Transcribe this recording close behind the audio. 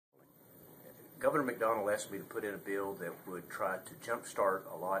Governor McDonnell asked me to put in a bill that would try to jumpstart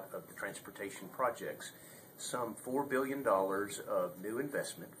a lot of the transportation projects. Some $4 billion of new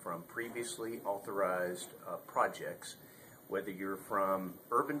investment from previously authorized projects. Whether you're from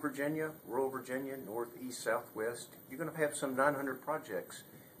urban Virginia, rural Virginia, northeast, southwest, you're going to have some 900 projects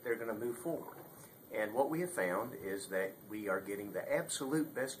that are going to move forward. And what we have found is that we are getting the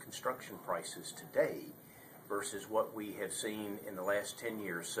absolute best construction prices today versus what we have seen in the last 10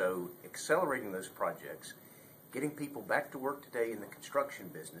 years. So accelerating those projects, getting people back to work today in the construction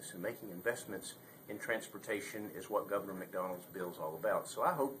business and making investments in transportation is what Governor McDonnell's bill is all about. So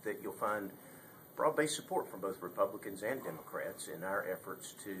I hope that you'll find broad-based support from both Republicans and Democrats in our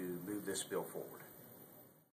efforts to move this bill forward.